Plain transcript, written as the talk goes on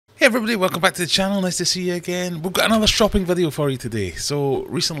Hey everybody, welcome back to the channel, nice to see you again. We've got another shopping video for you today. So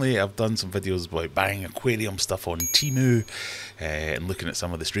recently I've done some videos about buying aquarium stuff on Temu and looking at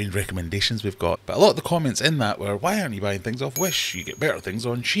some of the strange recommendations we've got. But a lot of the comments in that were, why aren't you buying things off Wish? You get better things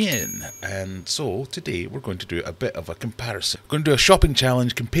on Shein. And so today we're going to do a bit of a comparison. We're going to do a shopping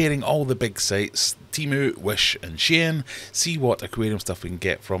challenge comparing all the big sites, Temu, Wish and Shein, see what aquarium stuff we can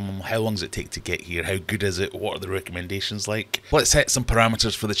get from them, how long does it take to get here, how good is it, what are the recommendations like. Let's set some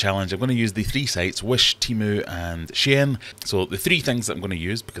parameters for the challenge. I'm going to use the three sites, Wish, Temu and Shein. So the three things that I'm going to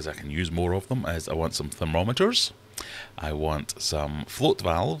use, because I can use more of them, is I want some thermometers, I want some float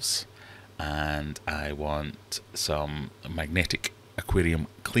valves, and I want some magnetic aquarium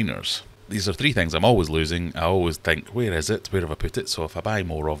cleaners. These are three things I'm always losing. I always think, where is it? Where have I put it? So if I buy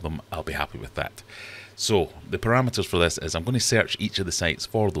more of them, I'll be happy with that. So the parameters for this is I'm going to search each of the sites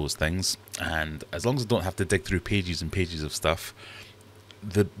for those things, and as long as I don't have to dig through pages and pages of stuff,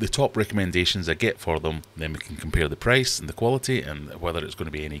 the top recommendations I get for them, then we can compare the price and the quality and whether it's going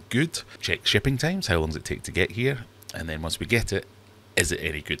to be any good. Check shipping times, how long does it take to get here, and then once we get it, is it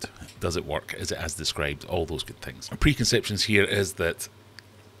any good? Does it work? Is it as described? All those good things. Preconceptions here is that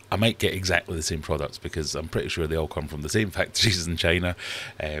I might get exactly the same products because I'm pretty sure they all come from the same factories in China,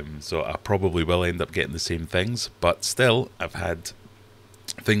 so I probably will end up getting the same things, but still I've had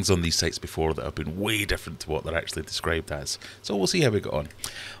things on these sites before that have been way different to what they're actually described as. So we'll see how we get on.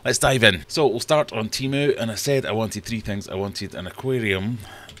 Let's dive in. So we'll start on Temu, and I said I wanted three things. I wanted an aquarium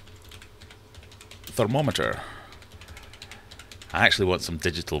thermometer. I actually want some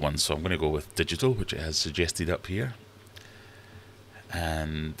digital ones, so I'm going to go with digital, which it has suggested up here.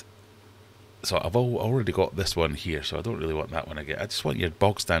 And so I've already got this one here, so I don't really want that one again. I just want your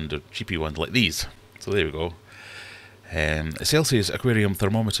bog standard cheapy ones like these. So there we go. A Celsius aquarium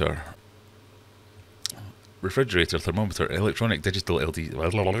thermometer, refrigerator thermometer, electronic digital LD.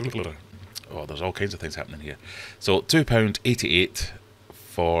 Oh, there's all kinds of things happening here. So £2.88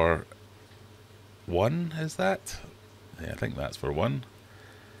 for one, is that? Yeah, I think that's for one.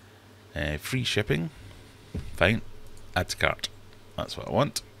 Free shipping. Fine. Add to cart. That's what I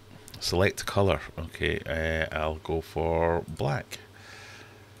want. Select colour. Okay, I'll go for black.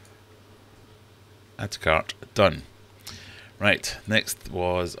 Add to cart. Done. Right, next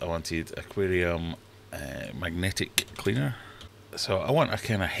was I wanted aquarium magnetic cleaner. So I want a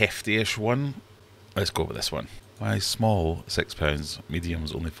kind of hefty-ish one. Let's go with this one. Why small £6,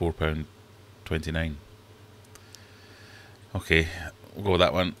 medium's only £4.29. Okay, we'll go with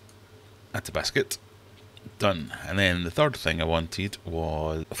that one. Add to basket. Done. And then the third thing I wanted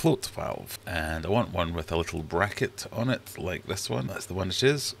was a float valve, and I want one with a little bracket on it like this one. That's the one it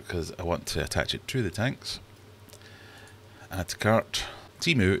is, because I want to attach it to the tanks. Add to cart.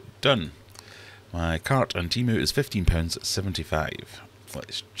 Temu, done. My cart on Temu is £15.75.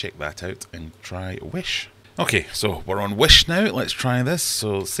 Let's check that out and try Wish. Okay, so we're on Wish now. Let's try this.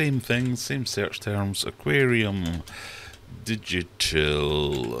 So same thing, same search terms. Aquarium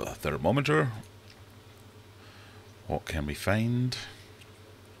digital thermometer. What can we find?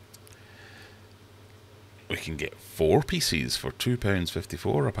 We can get 4 pieces for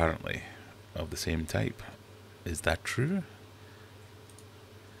 £2.54 apparently, of the same type. Is that true?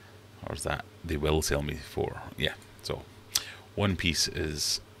 Or is that they will sell me 4? Yeah, so one piece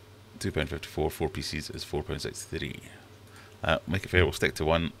is £2.54, 4 pieces is £4.63. Make it fair, we'll stick to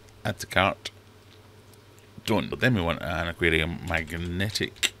one. Add to cart. Done. But then we want an aquarium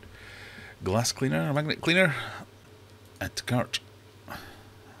magnetic glass cleaner, a magnet cleaner. Add to cart.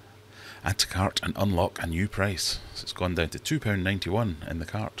 Add to cart and unlock a new price. So it's gone down to £2.91 in the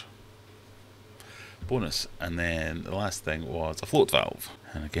cart. Bonus. And then the last thing was a float valve.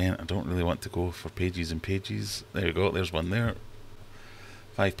 And again, I don't really want to go for pages and pages. There we go, there's one there.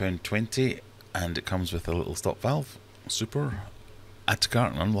 £5.20, and it comes with a little stop valve. Super. Add to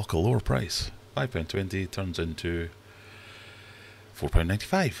cart and unlock a lower price. £5.20 turns into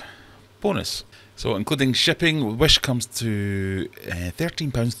 £4.95. Bonus. So including shipping, Wish comes to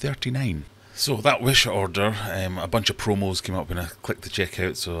 £13.39. So that Wish order, a bunch of promos came up when I clicked to check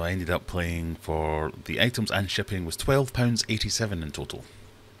out, so I ended up paying for the items and shipping was £12.87 in total.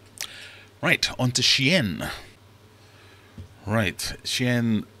 Right, on to Shein. Right,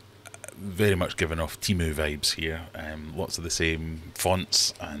 Shein, very much giving off Temu vibes here. Lots of the same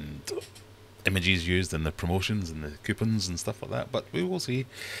fonts and images used in the promotions and the coupons and stuff like that, but we will see.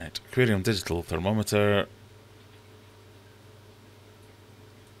 Right, aquarium digital thermometer,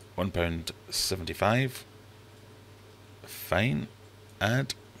 £1.75. Fine.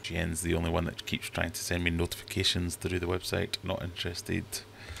 Add. Shein's the only one that keeps trying to send me notifications through the website. Not interested.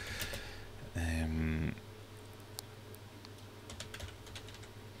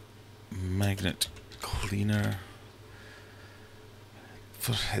 magnet cleaner.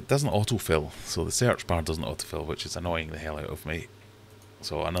 It doesn't autofill, so the search bar doesn't autofill, which is annoying the hell out of me.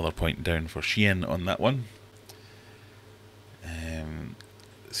 So another point down for Shein on that one.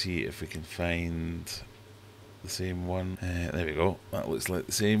 See if we can find the same one. There we go. That looks like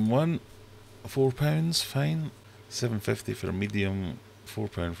the same one. £4, fine. £7.50 for a medium.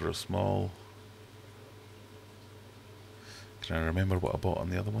 £4 for a small. Can I remember what I bought on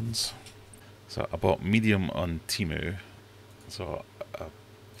the other ones? So I bought medium on Temu. So I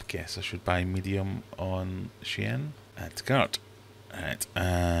guess I should buy medium on Shein. Add to cart. Right,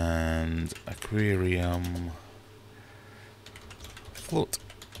 and Aquarium float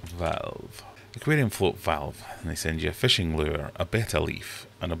valve. Aquarium float valve. And they send you a fishing lure, a betta leaf,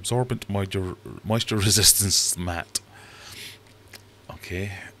 an absorbent moisture resistance mat.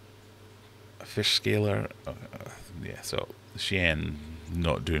 Okay. A fish scaler. Yeah, so Shein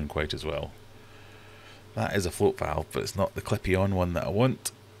not doing quite as well. That is a float valve, but it's not the clippy on one that I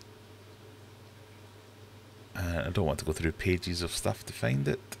want. I don't want to go through pages of stuff to find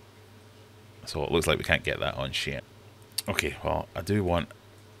it. So it looks like we can't get that on Shein. Okay, well, I do want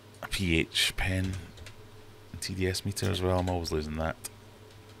a pH pen, a TDS meter as well. I'm always losing that.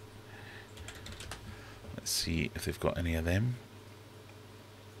 Let's see if they've got any of them.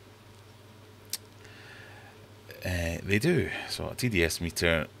 They do. So a TDS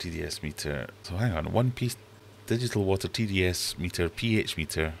meter, TDS meter. So hang on, one piece digital water TDS meter, pH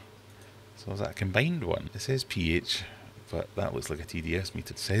meter. So is that a combined one? It says pH, but that looks like a TDS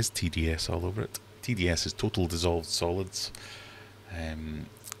meter. It says TDS all over it. TDS is total dissolved solids.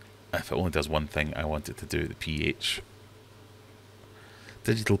 If it only does one thing, I want it to do the pH.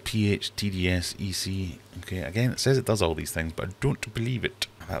 Digital pH, TDS, EC. Okay, again, it says it does all these things, but I don't believe it.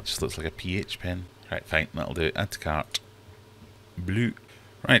 That just looks like a pH pen. Right, fine, that'll do. Add to cart. Blue.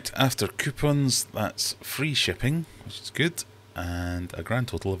 Right, after coupons, that's free shipping, which is good. And a grand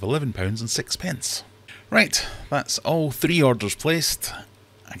total of £11.06. Right, that's all 3 orders placed.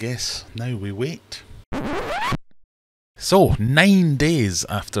 I guess now we wait. So, 9 days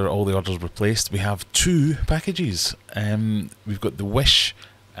after all the orders were placed, we have 2 packages. We've got the Wish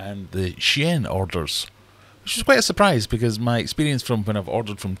and the Shein orders, which is quite a surprise because my experience from when I've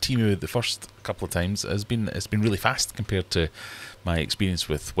ordered from Temu the first couple of times has been really fast compared to my experience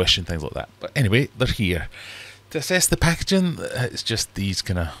with Wish and things like that. But anyway, they're here. To assess the packaging, it's just these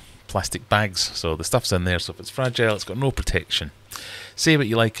kind of plastic bags, so the stuff's in there, so if it's fragile, it's got no protection. Say what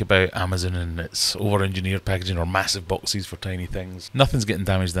you like about Amazon and its over-engineered packaging or massive boxes for tiny things. Nothing's getting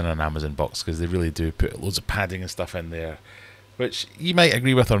damaged in an Amazon box because they really do put loads of padding and stuff in there, which you might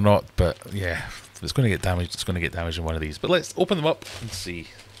agree with or not, but yeah, if it's going to get damaged, it's going to get damaged in one of these. But let's open them up and see.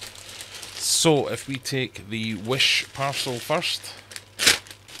 So if we take the Wish parcel first,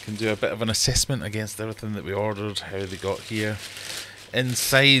 can do a bit of an assessment against everything that we ordered, how they got here.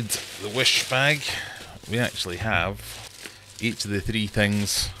 Inside the Wish bag, we actually have each of the 3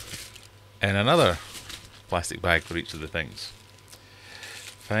 things in another plastic bag for each of the things.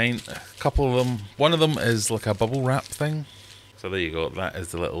 Fine, a couple of them. One of them is like a bubble wrap thing. So there you go, that is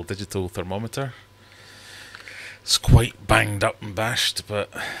the little digital thermometer. It's quite banged up and bashed,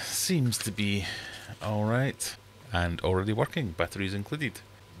 but seems to be alright. And already working, batteries included.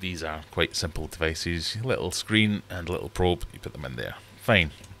 These are quite simple devices, little screen and little probe, you put them in there.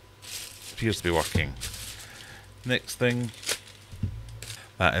 Fine. Appears to be working. Next thing,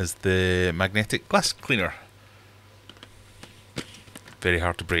 that is the magnetic glass cleaner. Very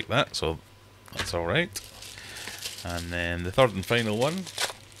hard to break that, so that's alright. And then the third and final one.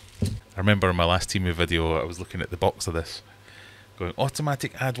 I remember in my last Temu video I was looking at the box of this, going,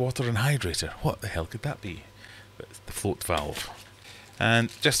 automatic add water and hydrator. What the hell could that be? But it's the float valve.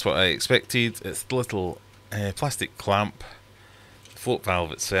 And just what I expected, it's the little plastic clamp, float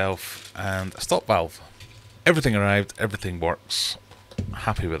valve itself, and a stop valve. Everything arrived, everything works.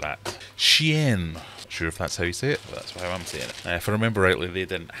 Happy with that. Shein, not sure if that's how you say it, but that's how I'm saying it. If I remember rightly, they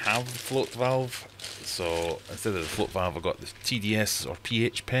didn't have the float valve, so instead of the float valve I got the TDS or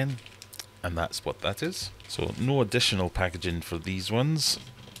pH pen, and that's what that is. So no additional packaging for these ones.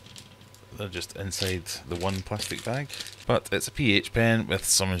 They're just inside the one plastic bag. But it's a pH pen with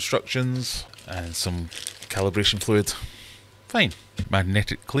some instructions and some calibration fluid. Fine.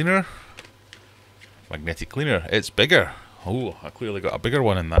 Magnetic cleaner. Magnetic cleaner. It's bigger. Oh, I clearly got a bigger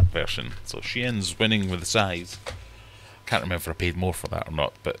one in that version. So Shein's winning with the size. Can't remember if I paid more for that or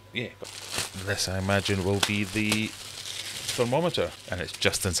not, but yeah. This, I imagine, will be the thermometer. And it's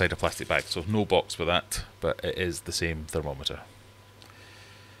just inside a plastic bag, so no box with that, but it is the same thermometer.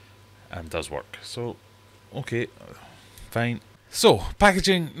 And does work. So, okay, fine. So,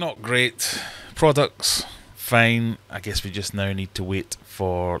 packaging, not great. Products, fine. I guess we just now need to wait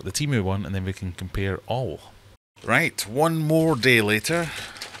for the Temu one and then we can compare all. Right, one more day later,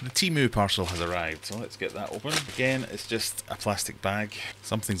 the Temu parcel has arrived. So let's get that open. Again, it's just a plastic bag.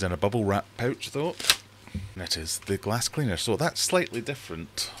 Something's in a bubble wrap pouch though. And it is the glass cleaner. So that's slightly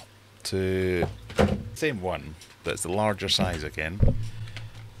different to the same one, but it's the larger size again.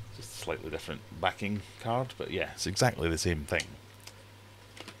 Just a slightly different backing card, but yeah, it's exactly the same thing.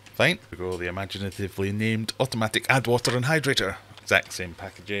 Fine. We go the imaginatively named automatic add water and hydrator. Exact same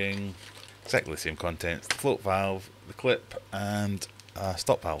packaging, exactly the same contents, the float valve, the clip, and a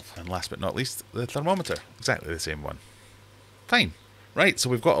stop valve. And last but not least, the thermometer. Exactly the same one. Fine. Right, so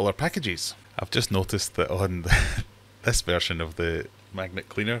we've got all our packages. I've just noticed that on this version of the magnet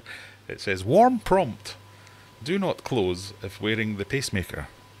cleaner, it says warm prompt. Do not close if wearing the pacemaker.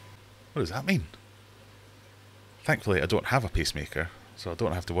 What does that mean? Thankfully, I don't have a pacemaker, so I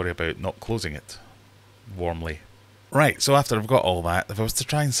don't have to worry about not closing it warmly. Right, so after I've got all that, if I was to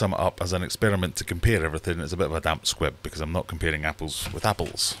try and sum it up as an experiment to compare everything, it's a bit of a damp squib because I'm not comparing apples with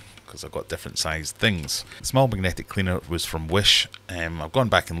apples, because I've got different sized things. The small magnetic cleaner was from Wish. I've gone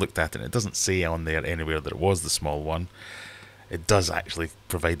back and looked at it and it doesn't say on there anywhere that it was the small one. It does actually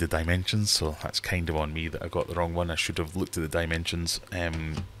provide the dimensions, so that's kind of on me that I got the wrong one. I should have looked at the dimensions.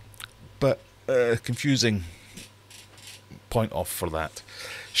 But confusing point off for that.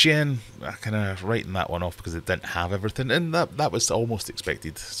 Shein, I kind of writing that one off because it didn't have everything, and that was almost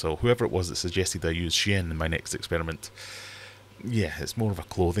expected. So whoever it was that suggested I use Shein in my next experiment, yeah, it's more of a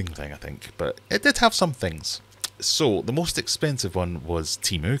clothing thing, I think, but it did have some things. So the most expensive one was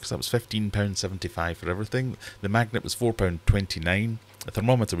Temu, because that was £15.75 for everything. The magnet was £4.29, the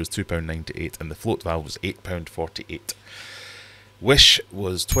thermometer was £2.98, and the float valve was £8.48. Wish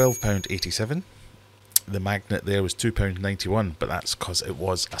was £12.87. The magnet there was £2.91, but that's because it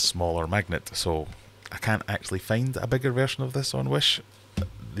was a smaller magnet, so I can't actually find a bigger version of this on Wish.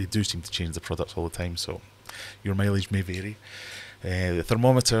 They do seem to change the products all the time, so your mileage may vary. The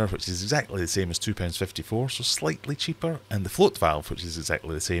thermometer, which is exactly the same as £2.54, so slightly cheaper, and the float valve, which is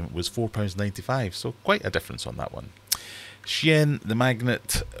exactly the same, was £4.95, so quite a difference on that one. Shein, the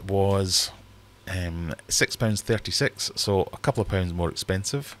magnet, was £6.36, so a couple of pounds more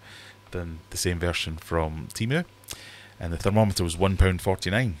expensive than the same version from Temu, and the thermometer was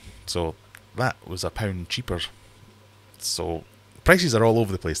 £1.49, so that was £1 cheaper. So prices are all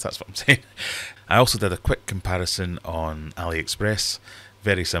over the place, that's what I'm saying. I also did a quick comparison on AliExpress.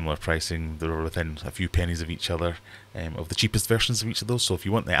 Very similar pricing. They were within a few pennies of each other, of the cheapest versions of each of those. So if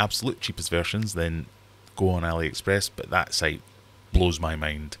you want the absolute cheapest versions, then go on AliExpress, but that site blows my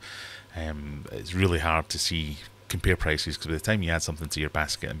mind. It's really hard to compare prices, because by the time you add something to your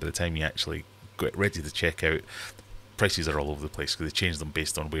basket and by the time you actually get ready to check out, prices are all over the place because they change them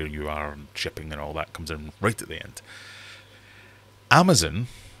based on where you are, and shipping and all that comes in right at the end. Amazon,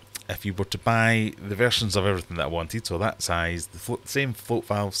 if you were to buy the versions of everything that I wanted, so that size, the same float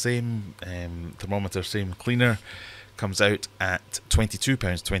valve, same thermometer, same cleaner, comes out at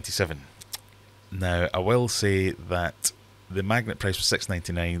 £22.27. Now, I will say that the magnet price was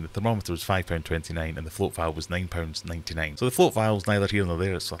 £6.99, the thermometer was £5.29, and the float valve was £9.99. So the float valve's neither here nor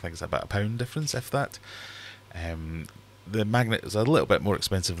there, so I think it's about £1 difference, if that. The magnet is a little bit more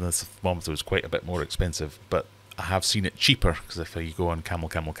expensive, and the thermometer was quite a bit more expensive, but I have seen it cheaper, because if you go on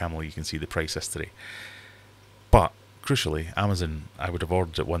Camel, you can see the price history. But, crucially, Amazon, I would have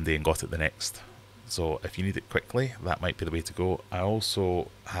ordered it one day and got it the next. So if you need it quickly, that might be the way to go. I also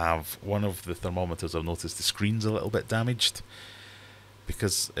have one of the thermometers. I've noticed the screen's a little bit damaged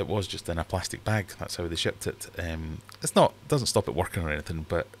because it was just in a plastic bag. That's how they shipped it. Doesn't stop it working or anything,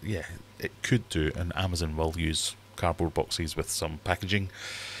 but yeah, it could do. And Amazon will use cardboard boxes with some packaging,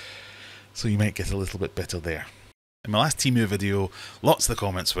 so you might get a little bit better there. In my last Temu video, lots of the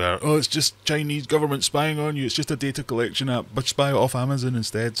comments were, oh, it's just Chinese government spying on you, it's just a data collection app, but spy it off Amazon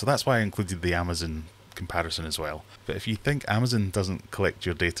instead. So that's why I included the Amazon comparison as well. But if you think Amazon doesn't collect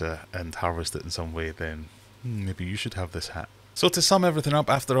your data and harvest it in some way, then maybe you should have this hat. So to sum everything up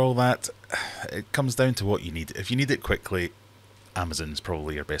after all that, it comes down to what you need. If you need it quickly, Amazon's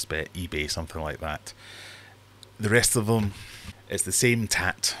probably your best bet, eBay, something like that. The rest of them, it's the same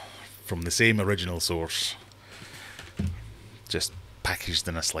tat from the same original source, just packaged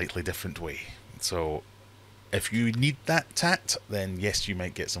in a slightly different way. So if you need that tat, then yes, you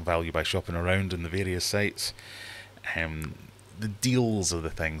might get some value by shopping around in the various sites. The deals are the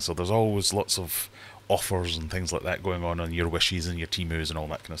thing, so there's always lots of offers and things like that going on your Wishes and your Temus and all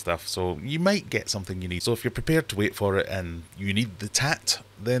that kind of stuff. So you might get something you need. So if you're prepared to wait for it and you need the tat,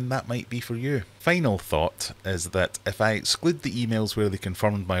 then that might be for you. Final thought is that if I exclude the emails where they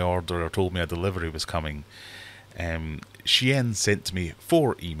confirmed my order or told me a delivery was coming, Shein sent me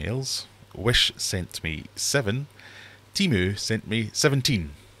 4 emails, Wish sent me 7, Temu sent me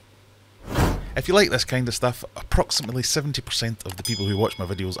 17. If you like this kind of stuff, approximately 70% of the people who watch my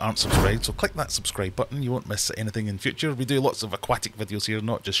videos aren't subscribed, so click that subscribe button, you won't miss anything in future. We do lots of aquatic videos here,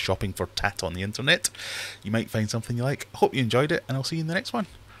 not just shopping for tat on the internet. You might find something you like. I hope you enjoyed it, and I'll see you in the next one.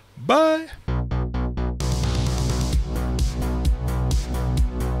 Bye!